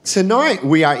Tonight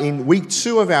we are in week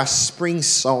 2 of our spring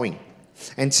sowing.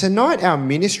 And tonight our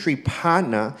ministry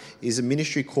partner is a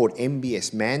ministry called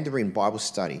MBS, Mandarin Bible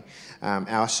Study.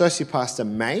 Our associate pastor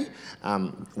May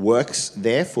works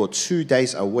there for 2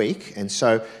 days a week. And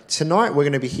so tonight we're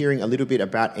going to be hearing a little bit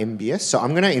about MBS. So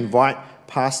I'm going to invite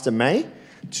Pastor May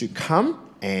to come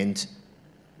and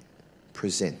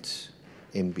present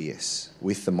MBS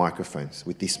with the microphones,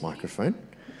 with this microphone.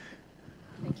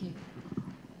 Thank you.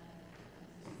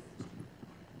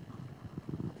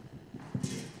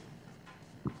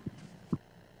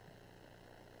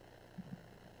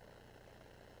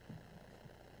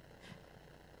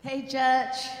 Hey,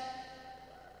 church.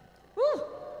 Woo.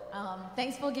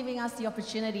 Thanks for giving us the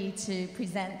opportunity to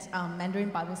present Mandarin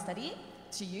Bible Study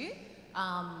to you.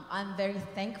 I'm very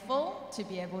thankful to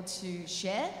be able to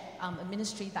share a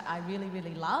ministry that I really,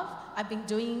 really love. I've been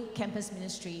doing campus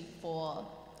ministry for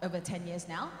over 10 years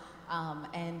now.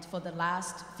 And for the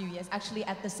last few years, actually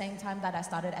at the same time that I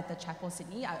started at the Chapel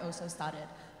Sydney, I also started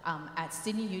at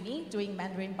Sydney Uni doing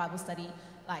Mandarin Bible Study,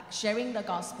 like sharing the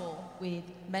gospel with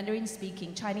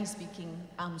Mandarin-speaking, Chinese-speaking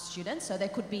students. So they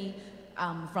could be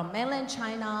from mainland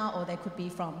China, or they could be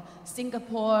from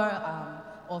Singapore,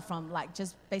 or from like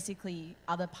just basically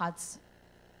other parts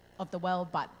of the world,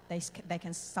 but they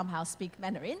can somehow speak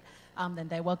Mandarin. Then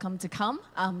they're welcome to come.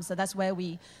 So that's where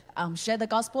we share the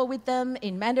gospel with them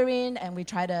in Mandarin, and we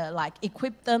try to like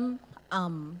equip them.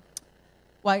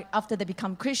 After they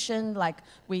become Christian, like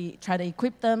we try to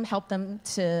equip them, help them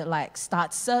to like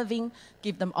start serving,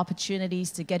 give them opportunities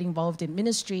to get involved in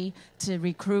ministry, to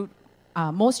recruit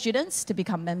more students to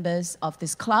become members of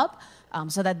this club,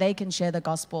 so that they can share the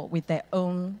gospel with their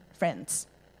own friends.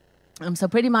 So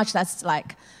pretty much that's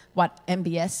like what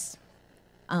MBS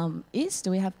is. Do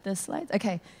we have the slides?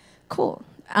 Okay, cool.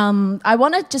 I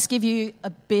want to just give you a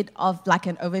bit of like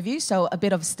an overview, so a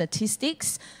bit of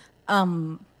statistics.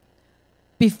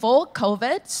 Before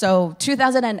COVID, so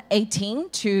 2018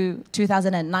 to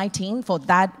 2019, for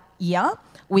that year,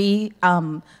 we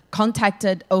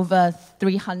contacted over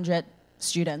 300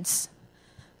 students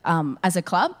as a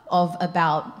club of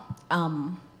about,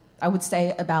 I would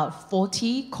say about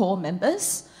 40 core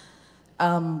members.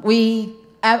 We,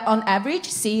 on average,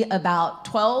 see about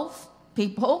 12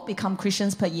 people become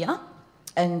Christians per year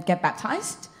and get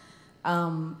baptized.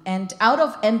 And out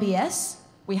of MBS,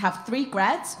 we have 3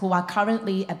 grads who are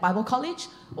currently at Bible college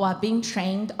or are being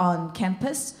trained on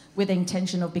campus with the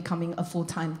intention of becoming a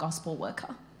full-time gospel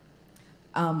worker.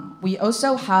 We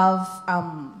also have,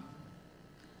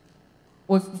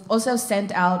 we've also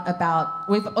sent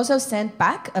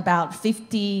back about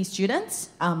 50 students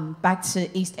back to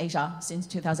East Asia since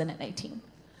 2018.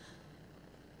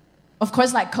 Of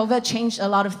course, like COVID changed a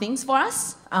lot of things for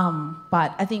us,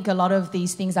 but I think a lot of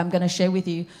these things I'm going to share with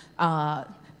you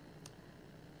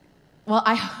well,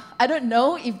 I don't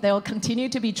know if they'll continue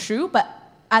to be true, but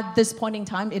at this point in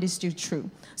time, it is still true.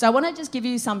 So I want to just give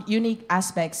you some unique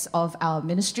aspects of our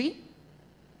ministry.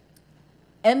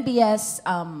 MBS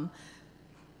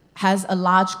has a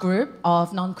large group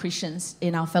of non-Christians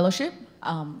in our fellowship.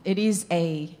 It is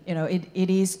a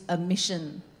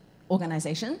mission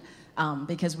organization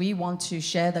because we want to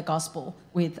share the gospel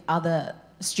with other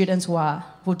students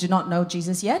who do not know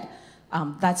Jesus yet.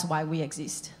 That's why we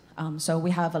exist. So we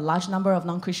have a large number of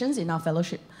non-Christians in our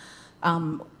fellowship.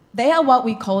 They are what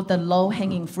we call the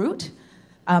low-hanging fruit.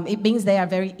 It means they are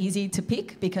very easy to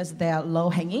pick because they are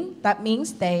low-hanging. That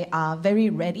means they are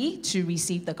very ready to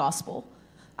receive the gospel.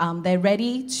 They're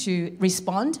ready to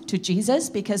respond to Jesus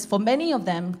because for many of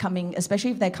them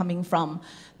especially if they're coming from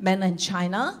mainland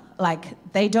China, like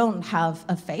they don't have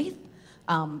a faith.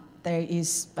 There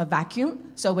is a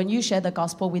vacuum. So when you share the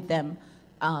gospel with them,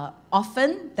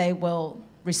 often they will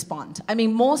respond. I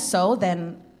mean, more so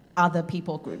than other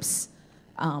people groups.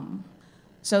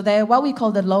 So they're what we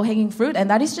call the low-hanging fruit, and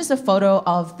that is just a photo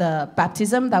of the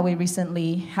baptism that we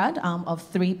recently had of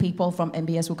 3 people from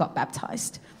MBS who got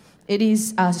baptized. It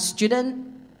is a student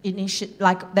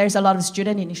there's a lot of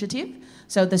student initiative.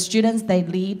 So the students, they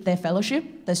lead their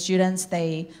fellowship. The students,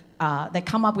 they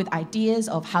come up with ideas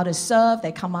of how to serve.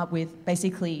 They come up with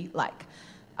basically like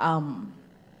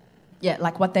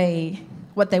what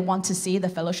they want to see the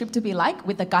fellowship to be like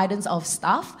with the guidance of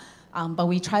staff. But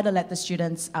we try to let the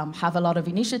students have a lot of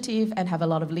initiative and have a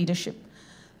lot of leadership.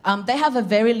 They have a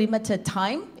very limited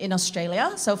time in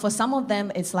Australia. So for some of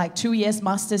them, it's like 2 years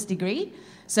master's degree.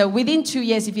 So within 2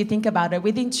 years, if you think about it,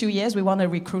 within 2 years, we want to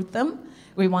recruit them.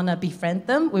 We want to befriend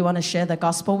them. We want to share the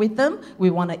gospel with them. We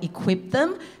want to equip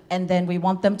them. And then we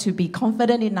want them to be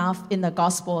confident enough in the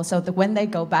gospel so that when they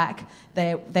go back,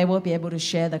 they will be able to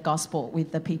share the gospel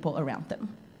with the people around them.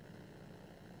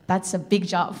 that's a big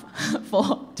job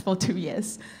for 2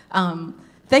 years.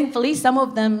 Thankfully, some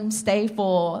of them stay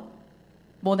for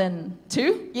more than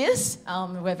 2 years.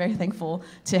 We're very thankful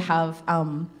to have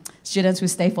students who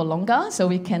stay for longer, so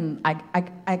we can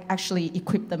actually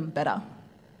equip them better.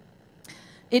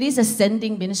 It is a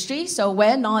sending ministry, so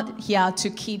we're not here to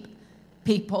keep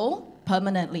people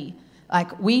permanently. Like,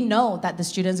 we know that the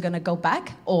student's going to go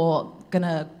back or going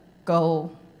to go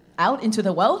out into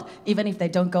the world. Even if they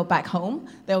don't go back home,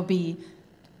 they'll be,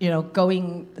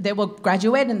 they will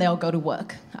graduate and they'll go to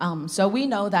work. So we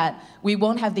know that we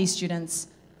won't have these students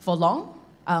for long.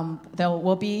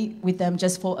 We'll be with them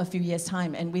just for a few years'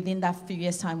 time. And within that few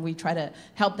years' time, we try to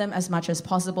help them as much as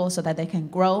possible so that they can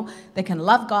grow, they can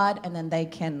love God, and then they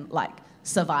can,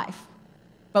 survive.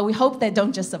 But we hope they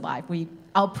don't just survive.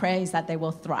 Our prayer is that they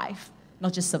will thrive,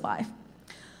 not just survive.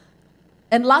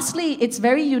 And lastly, it's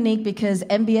very unique because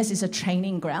MBS is a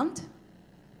training ground.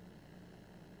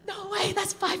 No way,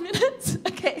 that's 5 minutes.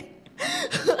 Okay.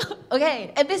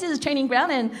 Okay, MBS is a training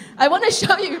ground, and I want to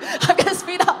show you. I'm going to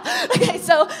speed up. Okay,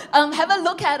 so have a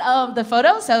look at the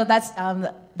photo. So that's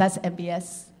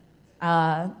MBS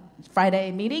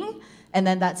Friday meeting, and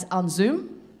then that's on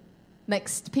Zoom.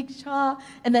 Next picture,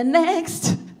 and then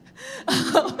next.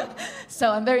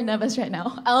 So I'm very nervous right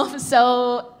now.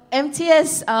 So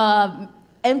MBS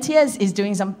is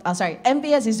doing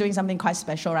something quite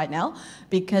special right now,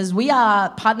 because we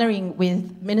are partnering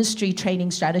with Ministry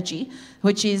Training Strategy,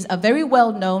 which is a very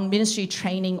well-known ministry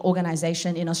training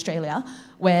organization in Australia,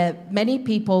 where many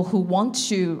people who want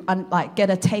to get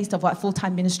a taste of what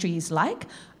full-time ministry is like,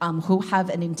 who have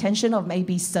an intention of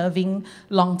maybe serving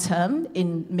long-term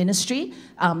in ministry,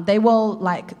 they will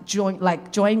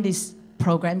join this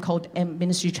program called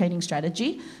Ministry Training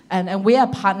Strategy, and we are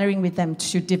partnering with them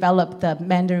to develop the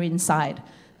Mandarin side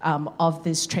of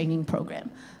this training program.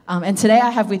 And today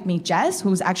I have with me Jazz,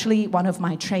 who's actually one of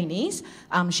my trainees.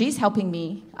 She's helping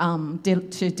me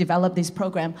to develop this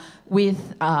program with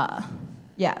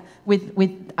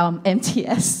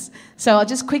MTS. So I'll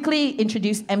just quickly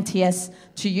introduce MTS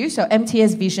to you. So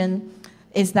MTS vision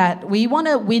is that we want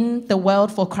to win the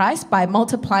world for Christ by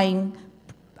multiplying.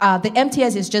 The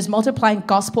MTS is just multiplying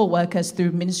gospel workers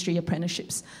through ministry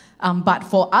apprenticeships. But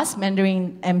for us,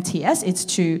 Mandarin MTS, it's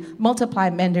to multiply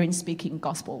Mandarin-speaking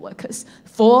gospel workers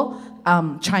for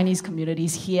Chinese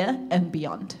communities here and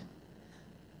beyond.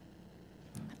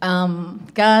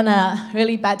 Gonna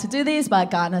really bad to do this,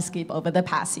 but gonna skip over the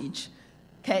passage.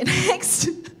 Okay, next.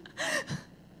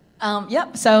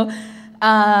 So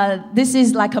this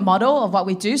is like a model of what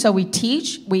we do. So we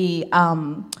teach, we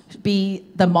be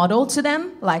the model to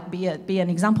them, be an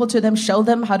example to them, show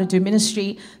them how to do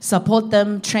ministry, support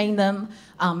them, train them,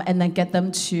 and then get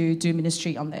them to do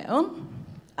ministry on their own.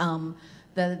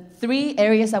 The 3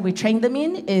 areas that we train them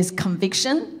in is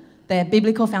conviction, their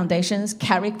biblical foundations,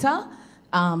 character,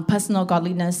 personal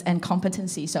godliness, and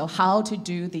competency. So how to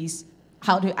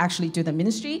actually do the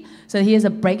ministry. So here's a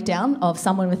breakdown of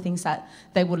some of the things that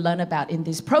they would learn about in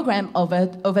this program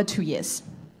over 2 years.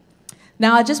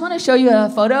 Now, I just want to show you a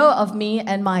photo of me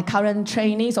and my current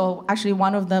trainees, or actually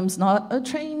one of them's not a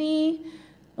trainee.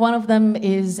 One of them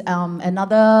is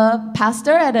another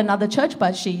pastor at another church,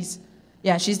 but she's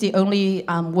the only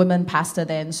woman pastor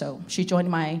then, so she joined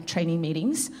my training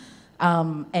meetings.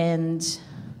 And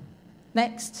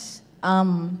next.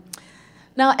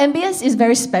 Now, MBS is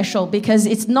very special because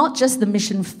it's not just the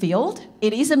mission field.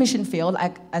 It is a mission field.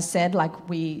 Like I said,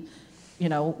 we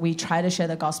try to share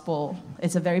the gospel.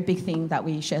 It's a very big thing that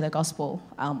we share the gospel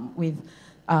with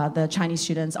the Chinese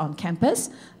students on campus.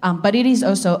 But it is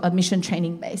also a mission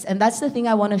training base. And that's the thing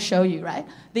I want to show you, right?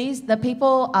 The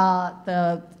people are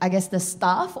the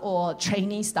staff or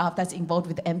trainee staff that's involved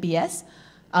with MBS.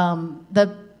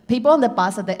 The people on the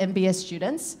bus are the MBS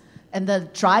students. And the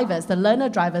drivers, the learner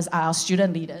drivers, are our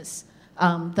student leaders.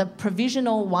 The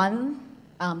provisional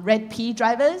red P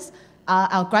drivers are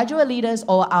our graduate leaders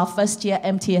or our first-year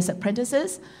MTS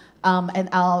apprentices. And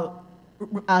our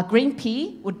green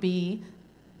P would be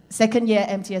second-year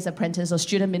MTS apprentice or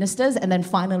student ministers. And then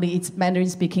finally, it's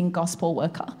Mandarin-speaking gospel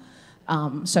worker.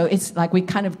 So it's like we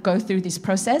kind of go through this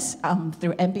process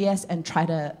through MBS and try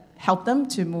to help them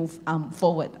to move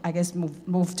forward,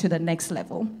 move to the next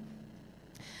level.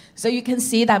 So you can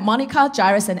see that Monica,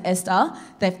 Jairus, and Esther,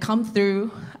 they've come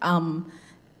through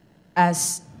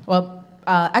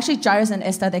actually Jairus and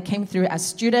Esther, they came through as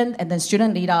student and then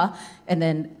student leader and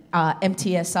then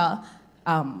MTSer.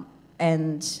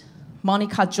 And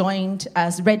Monica joined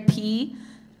as Red P,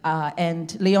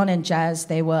 and Leon and Jazz,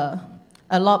 they were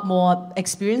a lot more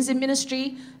experienced in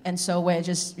ministry, and so we're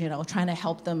just trying to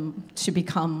help them to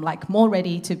become more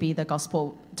ready to be the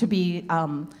gospel, to be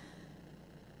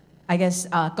I guess,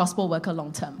 gospel worker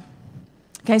long term.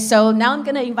 Okay, so now I'm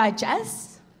going to invite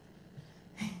Jess,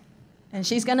 and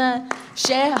she's going to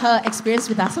share her experience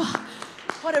with us. Oh,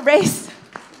 what a race.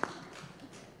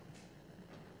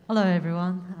 Hello,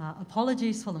 everyone.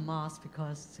 Apologies for the mask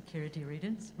because security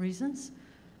reasons.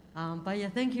 But yeah,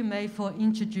 thank you, May, for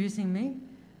introducing me,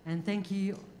 and thank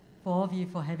you for all of you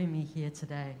for having me here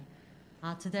today.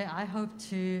 Today, I hope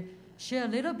to share a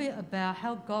little bit about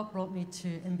how God brought me to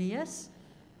MBS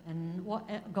and what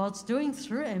God's doing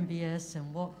through MBS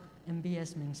and what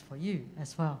MBS means for you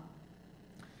as well.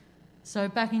 So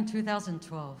back in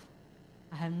 2012,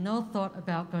 I had no thought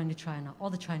about going to China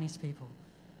or the Chinese people.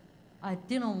 I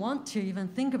didn't want to even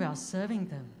think about serving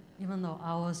them, even though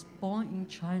I was born in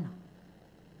China.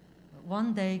 But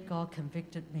one day, God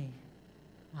convicted me.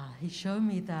 He showed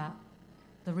me that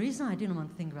the reason I didn't want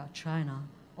to think about China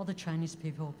or the Chinese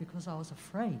people because I was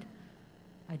afraid.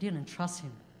 I didn't trust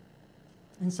Him.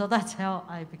 And so that's how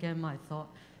I began my thought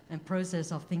and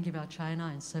process of thinking about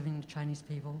China and serving the Chinese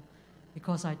people,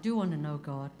 because I do want to know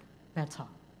God better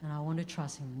and I want to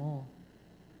trust Him more.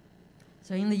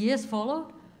 So in the years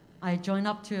followed, I joined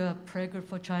up to a prayer group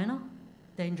for China.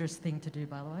 Dangerous thing to do,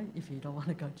 by the way, if you don't want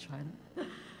to go to China.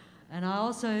 And I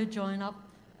also joined up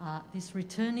this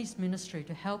returnees ministry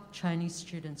to help Chinese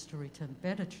students to return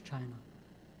better to China.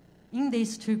 In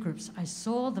these two groups, I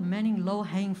saw the many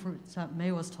low-hanging fruits that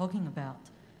May was talking about.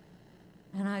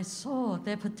 And I saw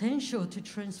their potential to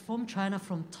transform China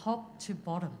from top to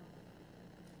bottom.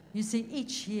 You see,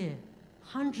 each year,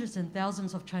 hundreds and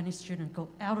thousands of Chinese students go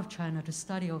out of China to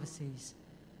study overseas.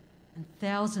 And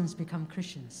thousands become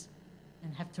Christians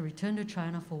and have to return to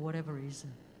China for whatever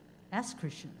reason, as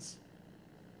Christians.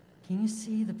 Can you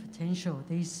see the potential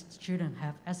these students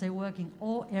have as they work in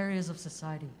all areas of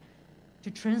society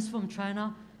to transform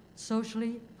China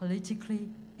socially, politically,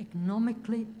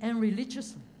 economically, and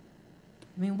religiously?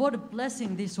 I mean, what a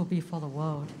blessing this will be for the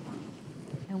world,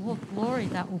 and what glory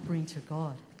that will bring to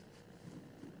God.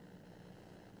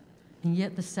 And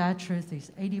yet the sad truth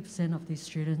is 80% of these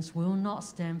students will not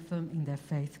stand firm in their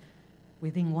faith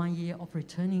within 1 year of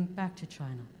returning back to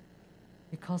China,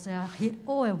 because they are hit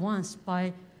all at once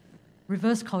by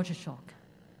reverse culture shock,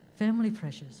 family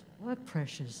pressures, work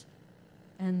pressures,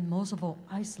 and most of all,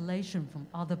 isolation from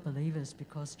other believers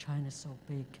because China is so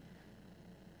big.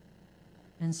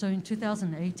 And so in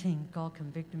 2018, God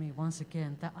convicted me once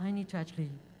again that I need to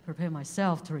actually prepare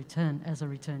myself to return as a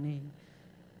returnee,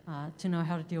 to know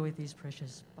how to deal with these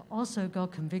pressures. But also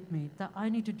God convicted me that I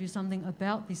need to do something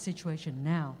about this situation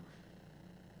now.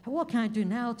 What can I do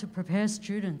now to prepare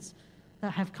students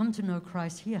that have come to know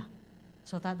Christ here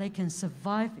so that they can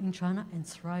survive in China and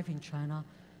thrive in China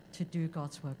to do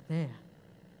God's work there?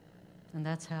 And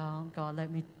that's how God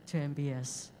led me to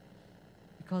MBS.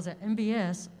 Because at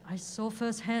MBS, I saw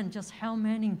firsthand just how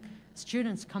many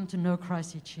students come to know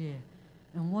Christ each year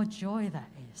and what joy that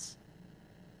is.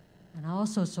 And I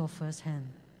also saw firsthand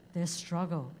their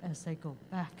struggle as they go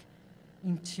back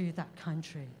into that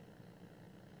country.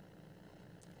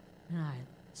 And I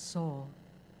saw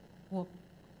what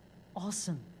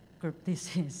awesome group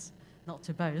this is, not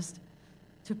to boast,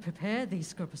 to prepare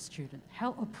this group of students,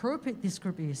 how appropriate this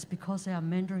group is because they are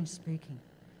Mandarin speaking.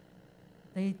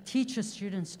 They teach the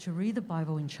students to read the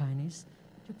Bible in Chinese,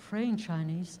 to pray in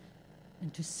Chinese,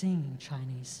 and to sing in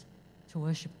Chinese, to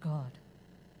worship God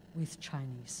with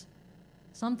Chinese.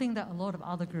 Something that a lot of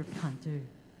other groups can't do.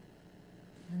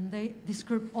 And this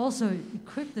group also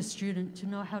equipped the student to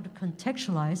know how to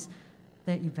contextualize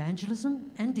their evangelism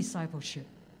and discipleship,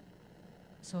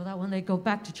 so that when they go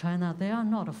back to China, they are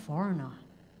not a foreigner,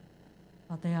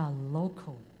 but they are a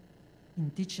local,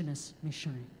 indigenous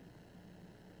missionary.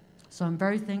 So I'm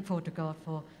very thankful to God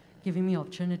for giving me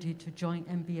opportunity to join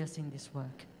MBS in this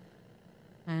work,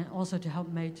 and also to help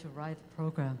May to write the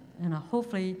program, and I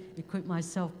hopefully equip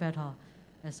myself better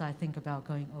as I think about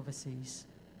going overseas.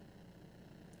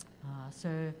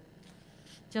 So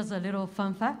just a little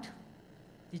fun fact.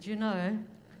 Did you know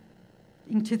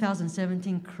in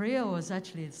 2017, Korea was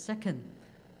actually the second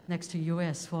next to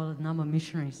US for the number of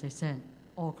missionaries they sent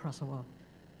all across the world?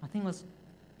 I think it was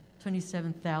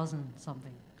 27,000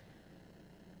 something.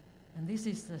 And this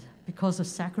is because of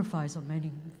sacrifice of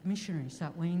many missionaries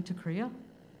that went into Korea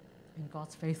and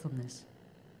God's faithfulness.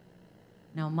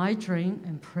 Now, my dream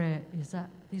and prayer is that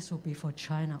this will be for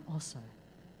China also.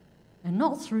 And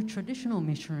not through traditional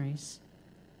missionaries,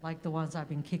 like the ones I've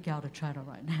been kicked out of China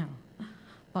right now,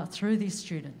 but through these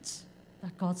students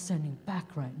that God's sending back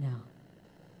right now,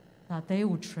 that they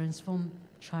will transform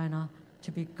China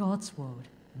to be God's world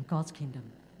and God's kingdom,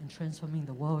 and transforming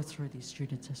the world through these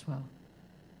students as well.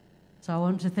 So I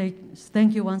want to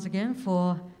thank you once again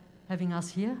for having us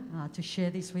here to share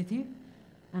this with you.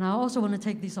 And I also want to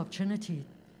take this opportunity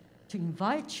to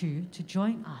invite you to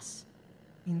join us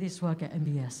in this work at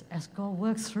MBS as God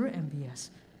works through MBS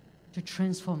to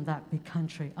transform that big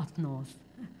country up north.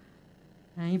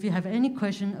 And if you have any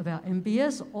question about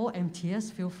MBS or MTS,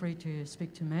 feel free to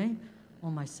speak to me or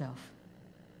myself.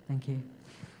 Thank you.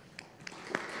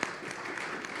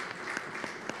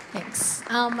 Thanks.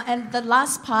 And the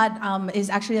last part is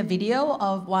actually a video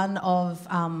of one of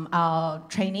our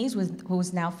trainees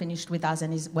who's now finished with us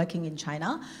and is working in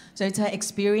China. So it's her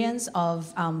experience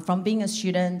of from being a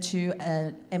student to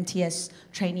an MTS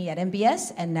trainee at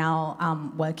MBS and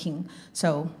now working.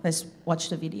 So let's watch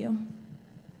the video.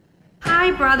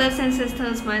 Hi, brothers and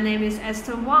sisters. My name is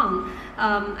Esther Wang.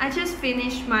 I just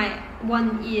finished my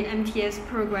 1-year MTS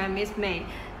program in May.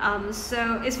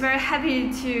 So it's very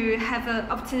happy to have an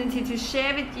opportunity to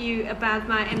share with you about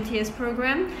my MTS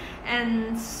program.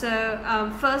 And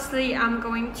so firstly, I'm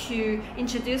going to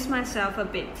introduce myself a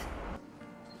bit.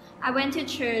 I went to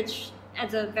church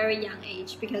at a very young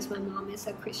age because my mom is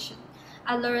a Christian.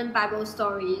 I learned Bible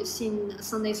stories in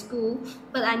Sunday school,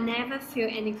 but I never feel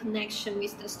any connection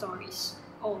with the stories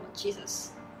or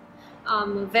Jesus.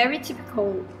 I'm a very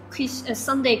typical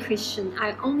Sunday Christian.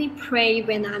 I only pray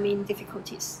when I'm in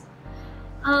difficulties.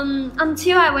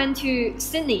 Until I went to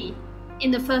Sydney,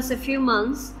 in the first few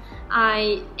months,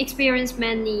 I experienced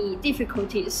many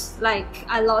difficulties, like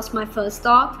I lost my first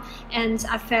dog, and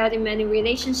I failed in many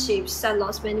relationships. I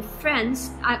lost many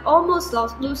friends. I almost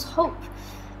lose hope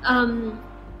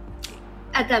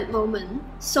at that moment.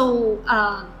 So,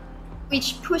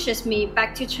 which pushes me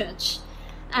back to church,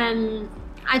 and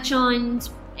I joined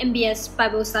MBS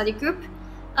Bible Study Group.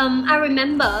 I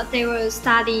remember they will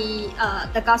study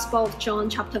the Gospel of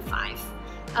John chapter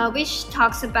 5, which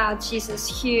talks about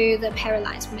Jesus healed the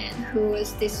paralyzed man who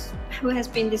has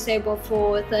been disabled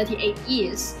for 38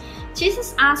 years.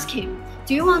 Jesus asked him,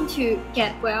 "Do you want to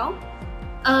get well?"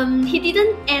 He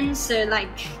didn't answer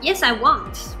like, "Yes, I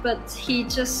want," but he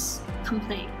just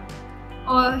complained.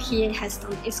 All he has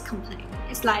done is complain.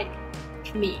 It's like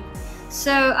me.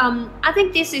 So I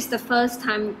think this is the first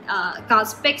time God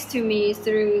speaks to me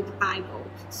through the Bible,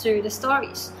 through the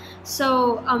stories.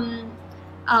 So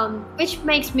which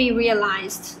makes me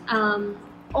realize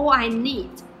all I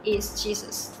need is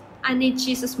Jesus. I need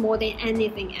Jesus more than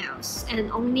anything else,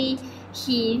 and only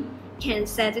He can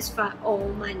satisfy all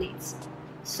my needs.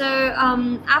 So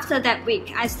after that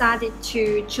week, I started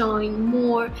to join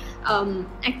more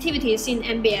activities in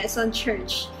MBS and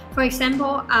church. For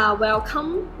example,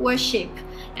 welcome, worship,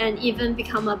 and even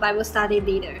become a Bible study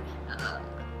leader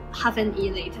half an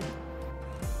year later.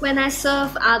 When I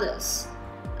serve others,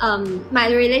 my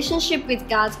relationship with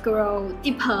God grows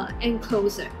deeper and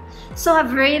closer. So I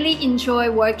really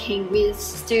enjoy working with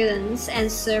students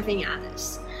and serving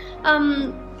others.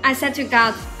 I said to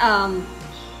God,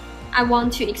 I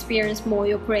want to experience more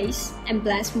your grace and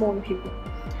bless more people.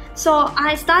 So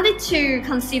I started to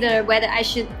consider whether I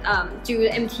should do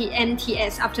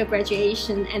MTS after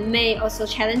graduation, and May also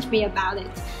challenged me about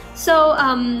it. So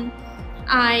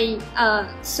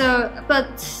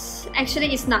but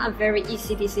actually it's not a very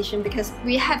easy decision because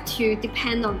we have to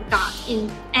depend on God in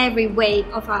every way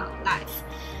of our life,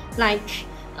 like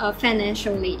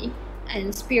financially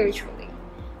and spiritually.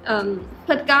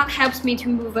 But God helps me to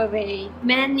move away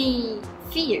many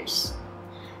fears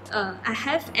I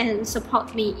have and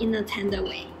support me in a tender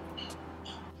way.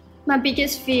 My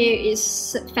biggest fear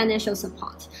is financial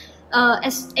support.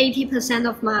 As 80%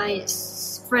 of my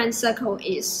friend circle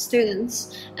is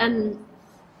students, and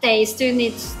they still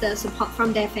need the support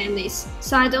from their families.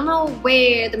 So I don't know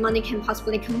where the money can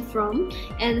possibly come from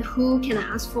and who can I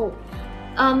ask for.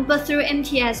 But through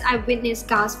MTS, I witnessed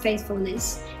God's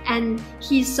faithfulness and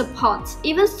His support,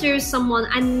 even through someone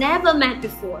I never met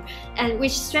before, and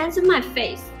which strengthened my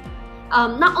faith.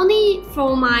 Not only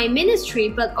for my ministry,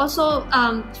 but also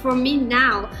for me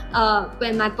now.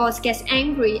 When my boss gets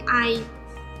angry,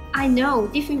 I know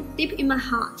deep in my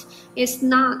heart, it's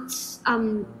not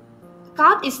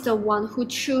God is the one who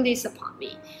truly supports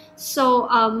me. So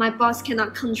my boss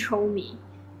cannot control me.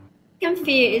 Second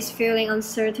fear is feeling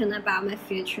uncertain about my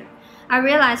future. I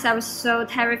realized I was so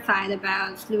terrified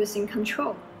about losing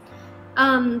control.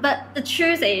 But the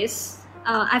truth is,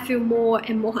 I feel more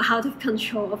and more out of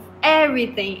control of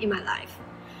everything in my life.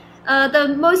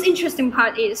 The most interesting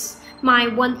part is my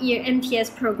 1-year MTS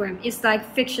program is like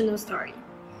fictional story.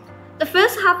 The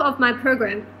first half of my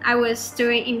program I was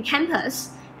doing in campus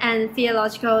and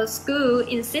theological school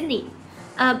in Sydney.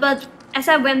 But as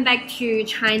I went back to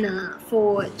China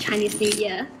for Chinese New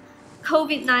Year,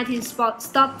 COVID-19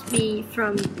 stopped me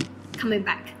from coming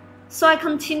back. So I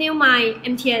continue my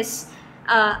MTS,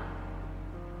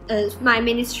 my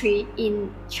ministry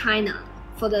in China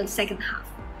for the second half.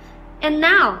 And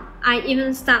now I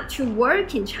even start to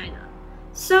work in China.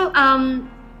 So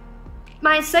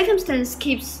my circumstance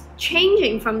keeps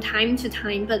changing from time to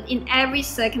time, but in every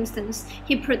circumstance,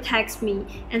 He protects me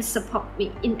and supports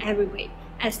me in every way,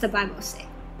 as the Bible says,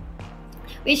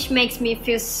 which makes me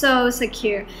feel so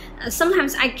secure.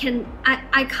 Sometimes I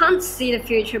can't see the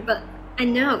future, but I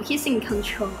know He's in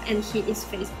control and He is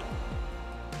faithful.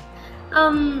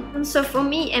 And so for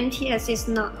me, MTS is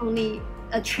not only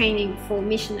a training for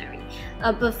missionary,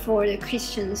 but for the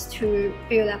Christians to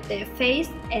build up their faith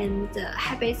and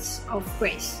habits of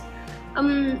grace.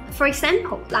 For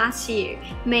example, last year,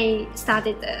 May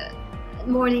started the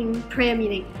morning prayer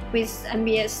meeting with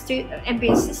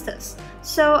MBS sisters.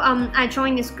 So I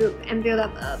joined this group and built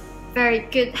up a very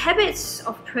good habits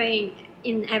of praying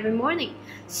in every morning.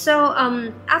 So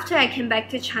after I came back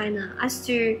to China, I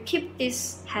still keep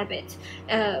this habit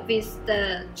with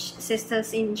the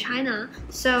sisters in China.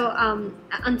 So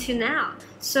until now,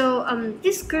 so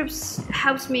this group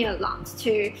helps me a lot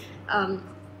to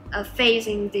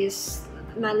facing this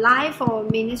my life or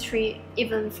ministry,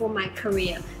 even for my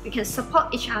career. We can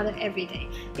support each other every day.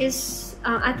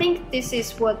 I think this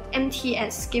is what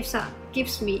MTS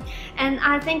gives me, and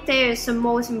I think there is the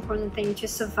most important thing to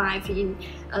survive in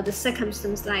the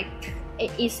circumstance like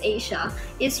East Asia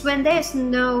is when there is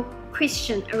no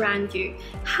Christian around you.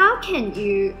 How can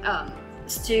you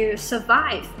still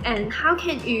survive, and how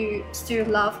can you still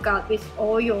love God with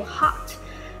all your heart?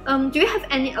 Do you have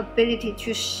any ability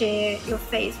to share your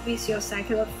faith with your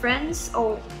secular friends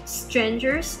or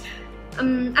strangers?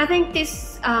 I think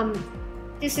this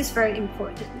is very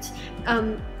important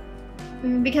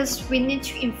because we need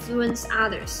to influence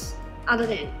others other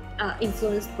than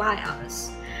influenced by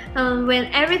others. When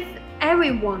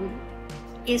everyone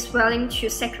is willing to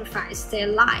sacrifice their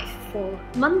life for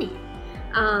money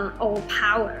or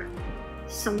power,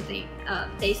 something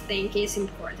they think is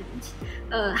important,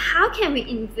 how can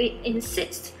we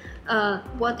insist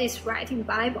what is right in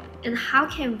Bible, and how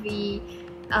can we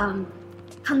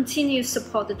continue to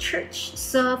support the church,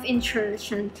 serve in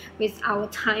church and with our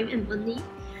time and money?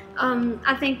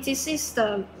 I think this is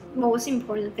the most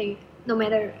important thing, no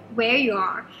matter where you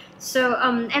are. So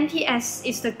MTS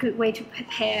is the good way to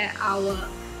prepare our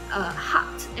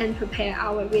heart and prepare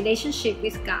our relationship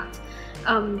with God.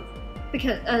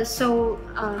 Because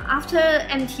after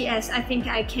MTS, I think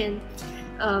I can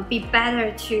be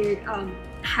better to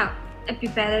be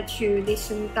better to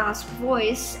listen God's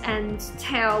voice and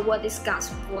tell what is God's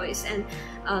voice, and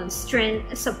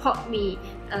support me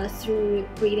through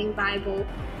reading Bible.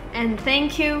 And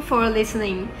thank you for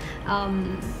listening.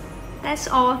 That's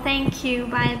all. Thank you.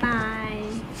 Bye bye.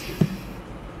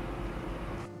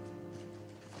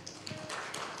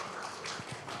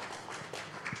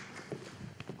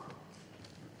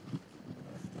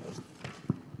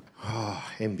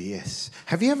 MBS.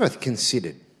 Have you ever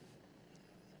considered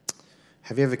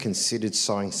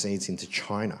sowing seeds into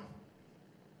China?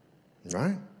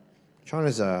 Right?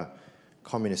 China's a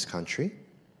communist country.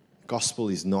 Gospel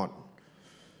is not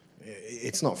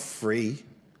free,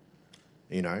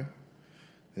 you know.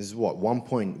 There's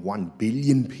 1.1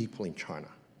 billion people in China.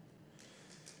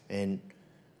 And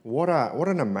what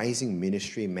an amazing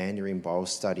ministry Mandarin Bible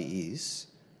study is,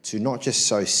 to not just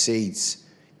sow seeds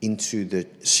into the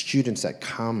students that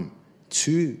come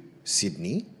to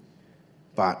Sydney,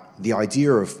 but the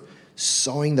idea of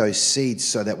sowing those seeds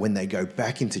so that when they go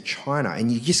back into China,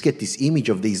 and you just get this image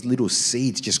of these little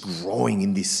seeds just growing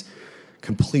in this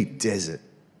complete desert.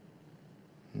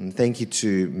 And thank you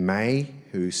to May,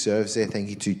 who serves there. Thank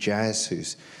you to Jazz,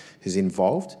 who's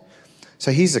involved.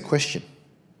 So here's the question.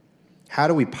 How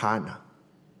do we partner?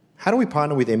 How do we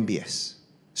partner with MBS?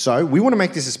 So we want to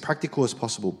make this as practical as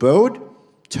possible. Bird,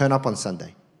 turn up on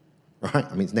Sunday, right?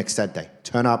 I mean, it's next Saturday.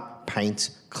 Turn up,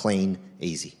 paint, clean,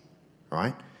 easy,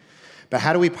 right? But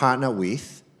how do we partner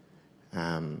with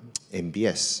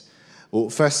MBS? Well,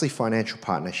 firstly, financial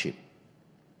partnership,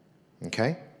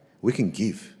 okay? We can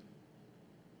give.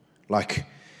 Like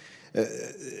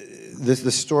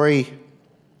the story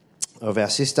of our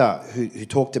sister who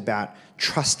talked about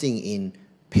trusting in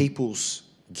people's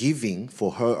giving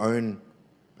for her own,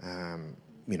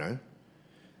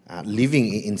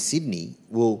 living in Sydney.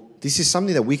 Well, this is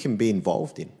something that we can be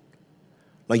involved in.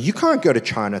 Like, you can't go to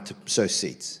China to sow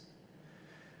seeds.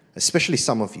 Especially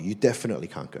some of you. You definitely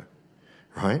can't go,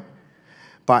 right?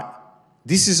 But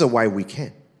this is a way we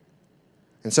can.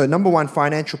 And so, number one,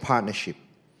 financial partnership.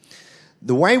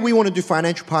 The way we want to do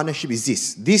financial partnership is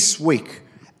this. This week,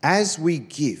 as we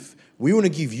give, we want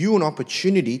to give you an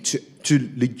opportunity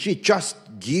to legit just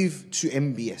give to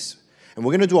MBS. And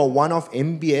we're going to do a one-off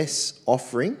MBS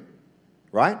offering,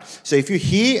 right? So if you're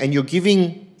here and you're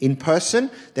giving in person,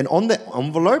 then on the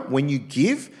envelope, when you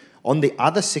give, on the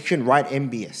other section, write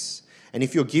MBS. And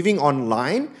if you're giving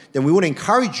online, then we want to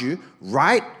encourage you,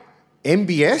 write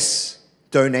MBS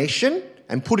donation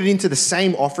and put it into the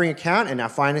same offering account, and our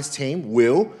finance team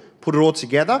will put it all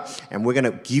together, and we're going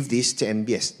to give this to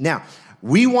MBS. Now,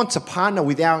 we want to partner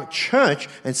with our church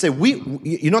and say,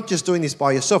 you're not just doing this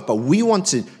by yourself, but we want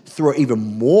to throw even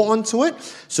more onto it.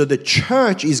 So the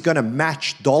church is going to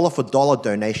match dollar for dollar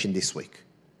donation this week.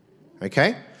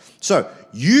 Okay? So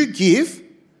you give,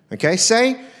 okay,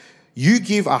 say you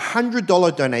give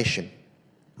 $100 donation.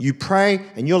 You pray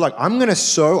and you're like, I'm going to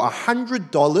sow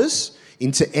 $100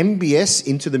 into MBS,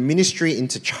 into the ministry,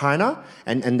 into China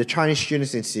and the Chinese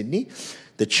students in Sydney.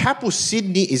 The Chapel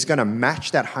Sydney is going to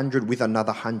match that 100 with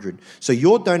another 100. So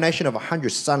your donation of 100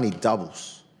 suddenly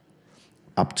doubles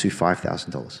up to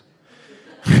 $5,000.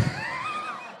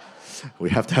 We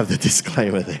have to have the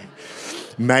disclaimer there.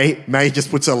 May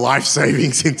just puts her life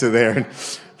savings into there and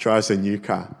tries a new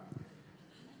car.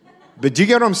 But do you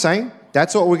get what I'm saying?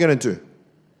 That's what we're going to do.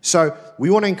 So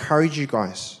we want to encourage you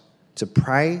guys to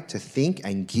pray, to think,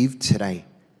 and give today.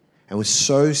 And we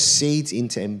sow seeds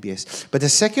into MBS. But the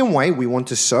second way we want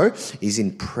to sow is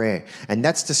in prayer. And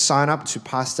that's to sign up to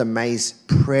Pastor May's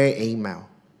prayer email.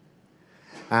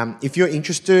 If you're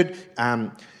interested,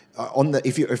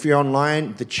 if you're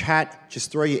online, the chat,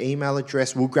 just throw your email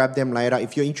address. We'll grab them later.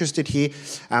 If you're interested here,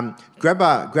 grab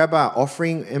a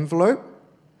offering envelope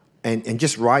and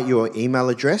just write your email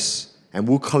address, and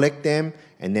we'll collect them,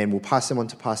 and then we'll pass them on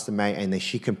to Pastor May, and then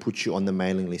she can put you on the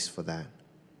mailing list for that.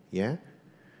 Yeah?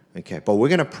 Okay, but we're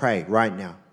going to pray right now.